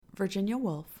Virginia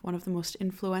Woolf, one of the most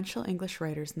influential English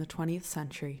writers in the 20th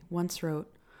century, once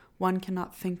wrote, "One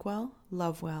cannot think well,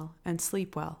 love well, and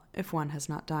sleep well if one has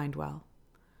not dined well."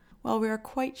 While we are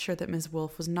quite sure that Ms.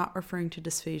 Woolf was not referring to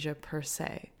dysphagia per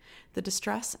se, the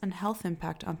distress and health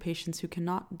impact on patients who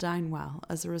cannot dine well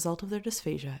as a result of their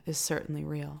dysphagia is certainly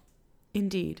real.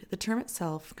 Indeed, the term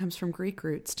itself comes from Greek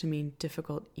roots to mean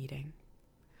difficult eating.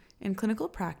 In clinical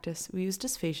practice, we use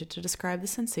dysphagia to describe the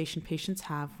sensation patients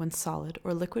have when solid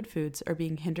or liquid foods are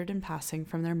being hindered in passing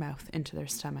from their mouth into their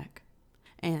stomach.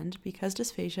 And because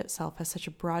dysphagia itself has such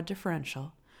a broad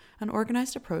differential, an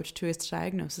organized approach to its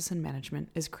diagnosis and management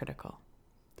is critical.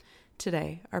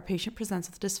 Today, our patient presents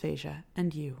with dysphagia,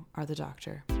 and you are the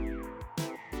doctor.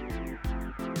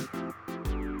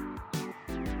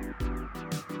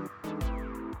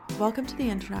 Welcome to The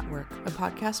Internet Work, a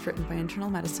podcast written by internal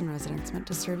medicine residents meant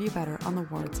to serve you better on the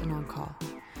wards and on call.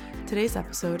 Today's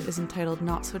episode is entitled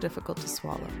Not So Difficult to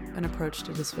Swallow, an approach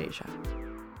to dysphagia.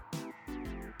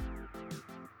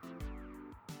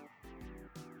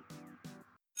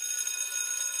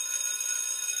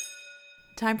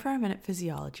 Time for our minute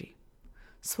physiology.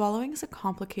 Swallowing is a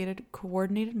complicated,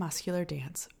 coordinated muscular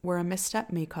dance where a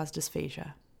misstep may cause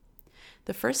dysphagia.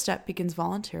 The first step begins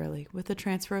voluntarily with the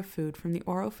transfer of food from the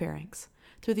oropharynx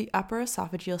through the upper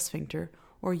esophageal sphincter,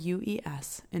 or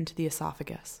UES, into the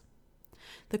esophagus.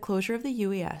 The closure of the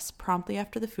UES promptly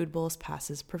after the food bolus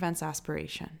passes prevents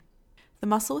aspiration. The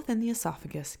muscle within the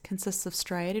esophagus consists of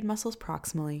striated muscles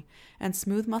proximally and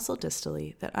smooth muscle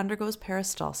distally that undergoes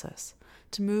peristalsis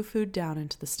to move food down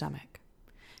into the stomach.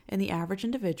 In the average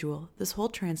individual, this whole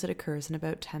transit occurs in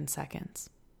about 10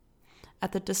 seconds.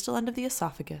 At the distal end of the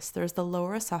esophagus, there is the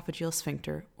lower esophageal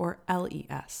sphincter, or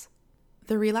LES.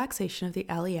 The relaxation of the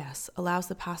LES allows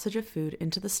the passage of food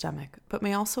into the stomach, but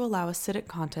may also allow acidic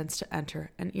contents to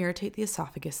enter and irritate the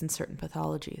esophagus in certain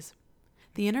pathologies.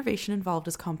 The innervation involved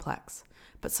is complex,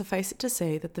 but suffice it to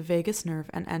say that the vagus nerve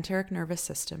and enteric nervous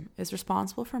system is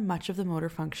responsible for much of the motor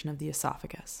function of the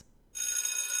esophagus.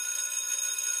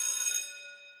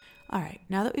 Alright,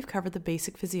 now that we've covered the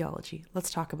basic physiology, let's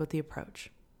talk about the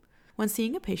approach. When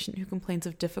seeing a patient who complains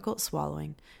of difficult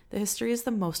swallowing, the history is the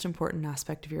most important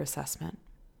aspect of your assessment.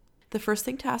 The first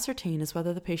thing to ascertain is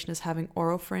whether the patient is having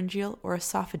oropharyngeal or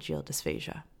esophageal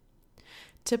dysphagia.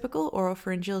 Typical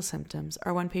oropharyngeal symptoms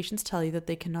are when patients tell you that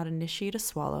they cannot initiate a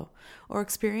swallow or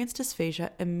experience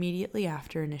dysphagia immediately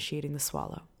after initiating the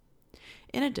swallow.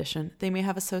 In addition, they may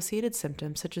have associated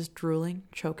symptoms such as drooling,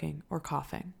 choking, or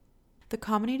coughing. The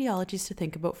common etiologies to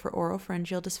think about for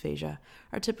oropharyngeal dysphagia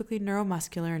are typically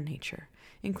neuromuscular in nature,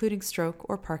 including stroke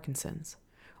or Parkinson's,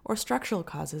 or structural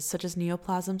causes such as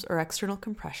neoplasms or external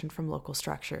compression from local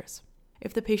structures.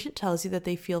 If the patient tells you that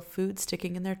they feel food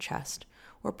sticking in their chest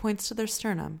or points to their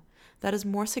sternum, that is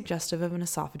more suggestive of an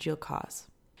esophageal cause.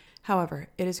 However,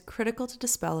 it is critical to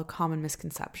dispel a common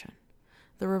misconception.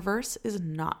 The reverse is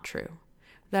not true.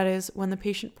 That is, when the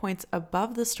patient points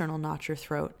above the sternal notch or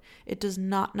throat, it does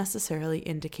not necessarily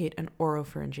indicate an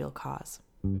oropharyngeal cause.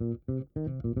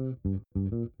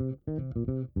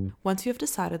 Once you have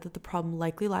decided that the problem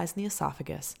likely lies in the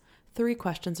esophagus, 3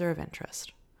 questions are of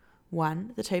interest.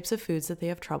 1, the types of foods that they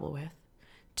have trouble with.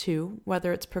 2,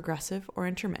 whether it's progressive or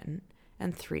intermittent.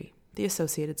 And 3, the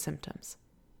associated symptoms.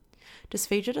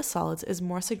 Dysphagia to solids is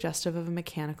more suggestive of a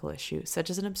mechanical issue, such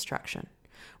as an obstruction,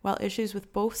 while issues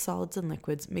with both solids and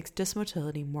liquids makes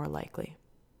dysmotility more likely.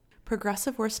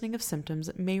 Progressive worsening of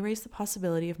symptoms may raise the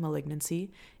possibility of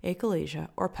malignancy, achalasia,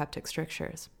 or peptic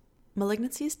strictures.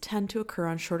 Malignancies tend to occur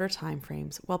on shorter time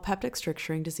frames, while peptic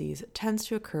stricturing disease tends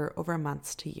to occur over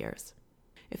months to years.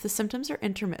 If the symptoms are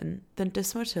intermittent, then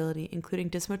dysmotility, including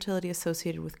dysmotility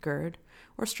associated with GERD,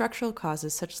 or structural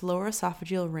causes such as lower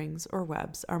esophageal rings or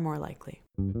webs, are more likely.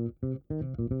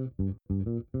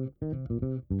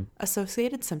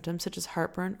 Associated symptoms such as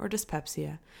heartburn or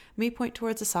dyspepsia may point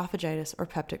towards esophagitis or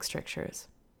peptic strictures.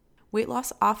 Weight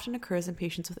loss often occurs in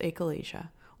patients with achalasia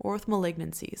or with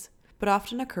malignancies, but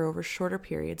often occur over shorter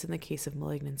periods in the case of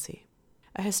malignancy.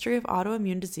 A history of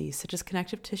autoimmune disease such as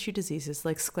connective tissue diseases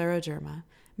like scleroderma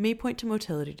may point to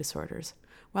motility disorders,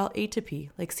 while atopy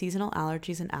like seasonal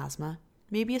allergies and asthma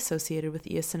may be associated with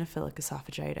eosinophilic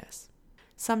esophagitis.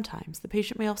 Sometimes the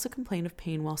patient may also complain of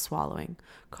pain while swallowing,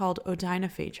 called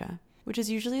odynophagia, which is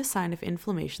usually a sign of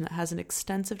inflammation that has an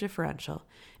extensive differential,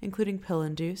 including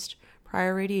pill-induced,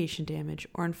 prior radiation damage,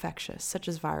 or infectious, such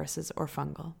as viruses or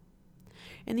fungal.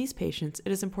 In these patients,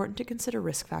 it is important to consider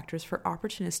risk factors for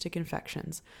opportunistic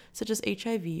infections, such as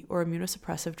HIV or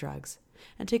immunosuppressive drugs,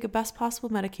 and take a best possible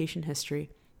medication history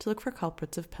to look for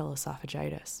culprits of pill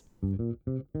esophagitis.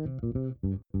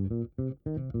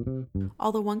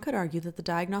 Although one could argue that the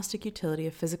diagnostic utility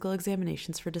of physical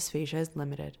examinations for dysphagia is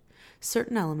limited,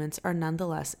 certain elements are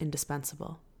nonetheless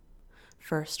indispensable.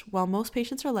 First, while most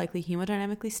patients are likely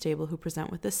hemodynamically stable who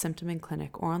present with this symptom in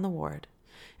clinic or on the ward,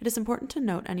 it is important to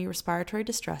note any respiratory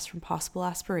distress from possible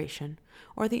aspiration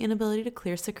or the inability to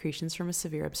clear secretions from a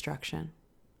severe obstruction.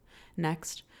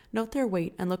 Next, note their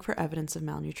weight and look for evidence of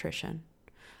malnutrition.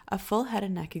 A full head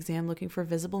and neck exam looking for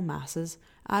visible masses,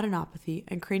 adenopathy,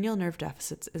 and cranial nerve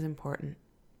deficits is important.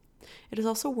 It is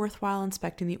also worthwhile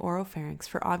inspecting the oropharynx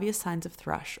for obvious signs of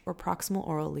thrush or proximal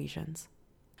oral lesions.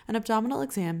 An abdominal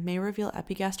exam may reveal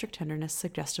epigastric tenderness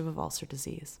suggestive of ulcer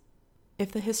disease.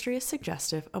 If the history is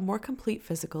suggestive, a more complete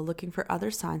physical looking for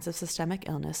other signs of systemic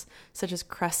illness, such as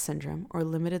Crest syndrome or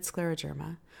limited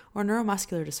scleroderma, or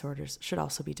neuromuscular disorders, should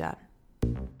also be done.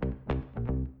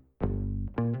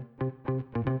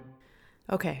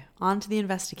 Okay, on to the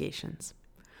investigations.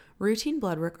 Routine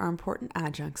blood work are important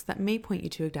adjuncts that may point you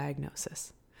to a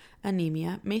diagnosis.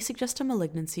 Anemia may suggest a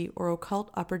malignancy or occult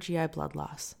upper GI blood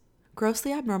loss.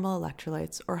 Grossly abnormal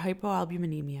electrolytes or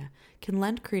hypoalbuminemia can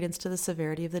lend credence to the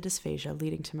severity of the dysphagia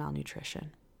leading to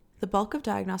malnutrition. The bulk of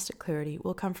diagnostic clarity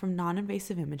will come from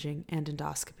non-invasive imaging and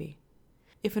endoscopy.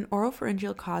 If an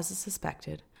oropharyngeal cause is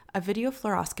suspected, a video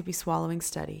fluoroscopy swallowing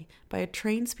study by a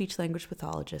trained speech-language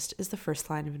pathologist is the first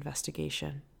line of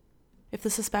investigation. If the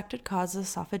suspected cause is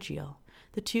esophageal,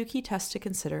 the two key tests to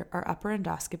consider are upper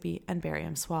endoscopy and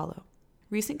barium swallow.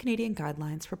 Recent Canadian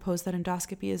guidelines propose that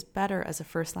endoscopy is better as a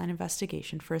first-line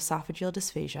investigation for esophageal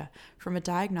dysphagia from a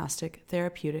diagnostic,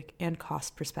 therapeutic, and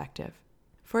cost perspective.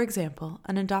 For example,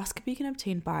 an endoscopy can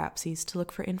obtain biopsies to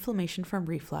look for inflammation from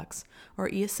reflux or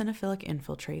eosinophilic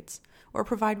infiltrates, or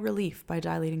provide relief by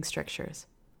dilating strictures.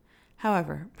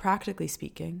 However, practically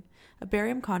speaking, a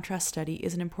barium contrast study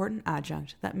is an important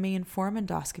adjunct that may inform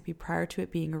endoscopy prior to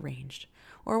it being arranged,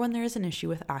 or when there is an issue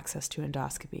with access to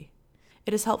endoscopy.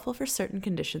 It is helpful for certain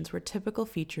conditions where typical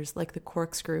features like the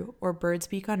corkscrew or bird's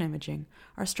beak on imaging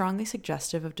are strongly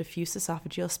suggestive of diffuse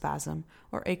esophageal spasm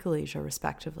or achalasia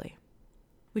respectively.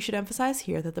 We should emphasize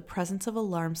here that the presence of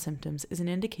alarm symptoms is an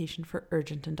indication for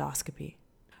urgent endoscopy.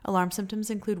 Alarm symptoms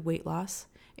include weight loss,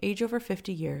 age over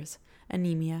 50 years,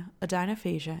 anemia,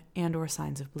 adenophagia, and/or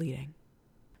signs of bleeding.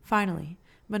 Finally,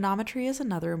 manometry is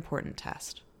another important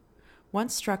test.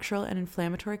 Once structural and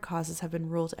inflammatory causes have been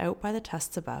ruled out by the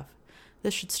tests above,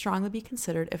 this should strongly be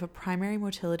considered if a primary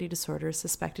motility disorder is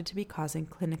suspected to be causing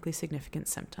clinically significant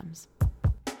symptoms.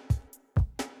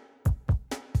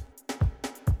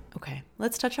 Okay,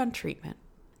 let's touch on treatment.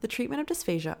 The treatment of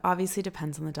dysphagia obviously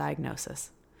depends on the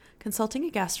diagnosis. Consulting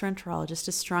a gastroenterologist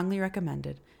is strongly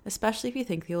recommended, especially if you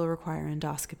think they will require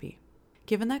endoscopy.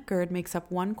 Given that GERD makes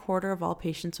up 1/4 of all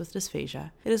patients with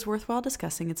dysphagia, it is worthwhile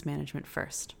discussing its management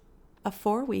first. A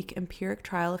 4-week empiric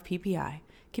trial of PPI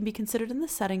can be considered in the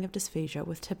setting of dysphagia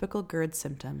with typical GERD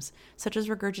symptoms, such as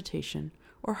regurgitation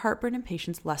or heartburn in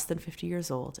patients less than 50 years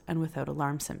old and without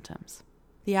alarm symptoms.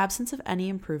 The absence of any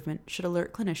improvement should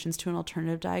alert clinicians to an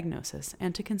alternative diagnosis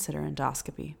and to consider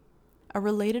endoscopy. A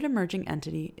related emerging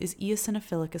entity is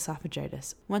eosinophilic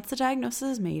esophagitis. Once the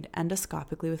diagnosis is made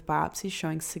endoscopically with biopsies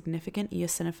showing significant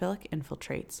eosinophilic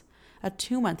infiltrates, a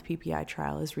 2-month PPI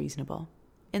trial is reasonable.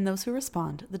 In those who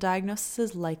respond, the diagnosis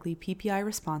is likely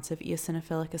PPI-responsive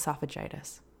eosinophilic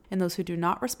esophagitis. In those who do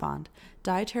not respond,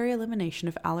 dietary elimination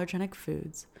of allergenic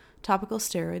foods, topical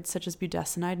steroids such as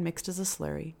budesonide mixed as a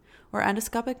slurry, or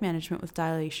endoscopic management with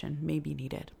dilation may be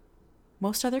needed.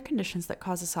 Most other conditions that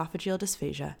cause esophageal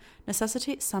dysphagia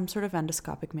necessitate some sort of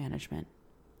endoscopic management.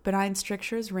 Benign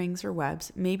strictures, rings, or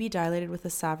webs may be dilated with a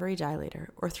Savary dilator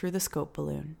or through the scope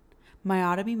balloon.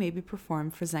 Myotomy may be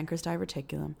performed for Zenker's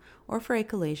diverticulum or for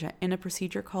achalasia in a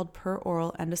procedure called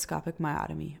per-oral endoscopic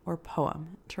myotomy, or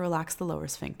POEM, to relax the lower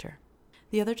sphincter.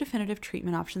 The other definitive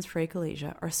treatment options for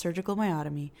achalasia are surgical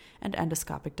myotomy and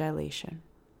endoscopic dilation.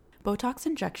 Botox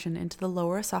injection into the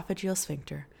lower esophageal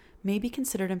sphincter may be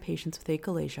considered in patients with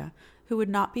achalasia who would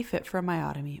not be fit for a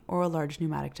myotomy or a large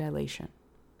pneumatic dilation.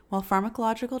 While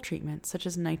pharmacological treatments such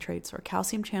as nitrates or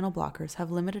calcium channel blockers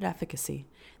have limited efficacy,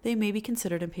 they may be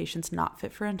considered in patients not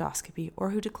fit for endoscopy or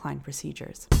who decline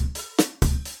procedures.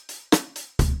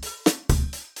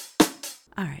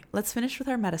 Alright, let's finish with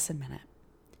our medicine minute.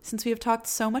 Since we have talked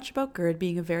so much about GERD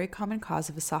being a very common cause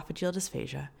of esophageal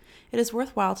dysphagia, it is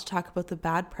worthwhile to talk about the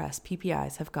bad press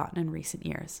PPIs have gotten in recent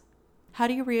years. How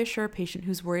do you reassure a patient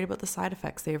who's worried about the side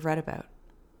effects they have read about?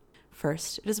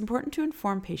 First, it is important to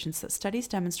inform patients that studies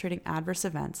demonstrating adverse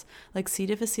events like C.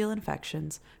 difficile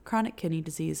infections, chronic kidney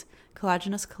disease,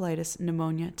 collagenous colitis,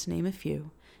 pneumonia, to name a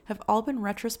few, have all been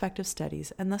retrospective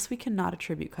studies, and thus we cannot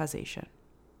attribute causation.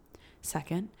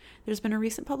 Second, there's been a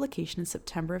recent publication in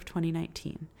September of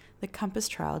 2019, the COMPASS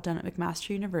trial done at McMaster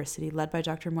University led by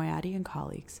Dr. Moyadi and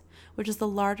colleagues, which is the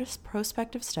largest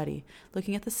prospective study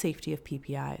looking at the safety of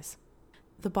PPIs.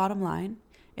 The bottom line,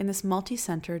 in this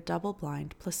multi-center,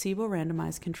 double-blind,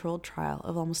 placebo-randomized controlled trial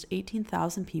of almost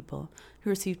 18,000 people who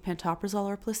received pantoprazole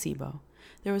or placebo,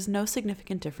 there was no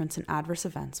significant difference in adverse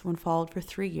events when followed for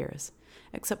 3 years,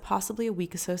 except possibly a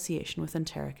weak association with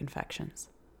enteric infections.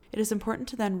 It is important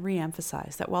to then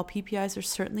re-emphasize that while PPIs are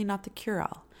certainly not the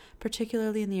cure-all,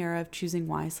 particularly in the era of choosing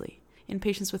wisely, in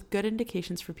patients with good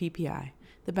indications for PPI,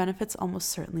 the benefits almost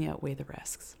certainly outweigh the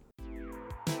risks.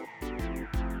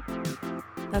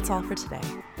 That's all for today.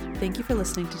 Thank you for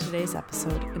listening to today's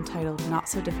episode entitled Not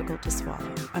So Difficult to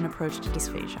Swallow, An Approach to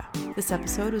Dysphagia. This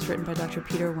episode was written by Dr.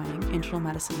 Peter Wang, internal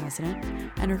medicine resident,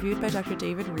 and reviewed by Dr.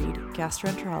 David Reed,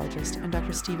 gastroenterologist, and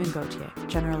Dr. Stephen Gauthier,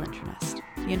 general internist.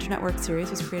 The Internet Work series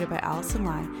was created by Alison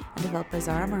Lai and developed by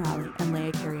Zara Morali and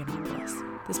Leia Karianopoulos.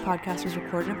 This podcast was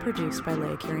recorded and produced by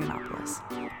Leia Karianopoulos.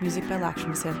 Music by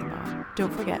Lakshmi Santhamoa.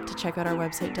 Don't forget to check out our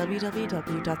website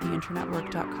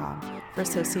www.theinternetwork.com for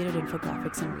associated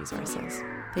infographics and resources.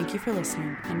 Thank you for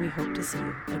listening, and we hope to see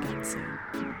you again soon.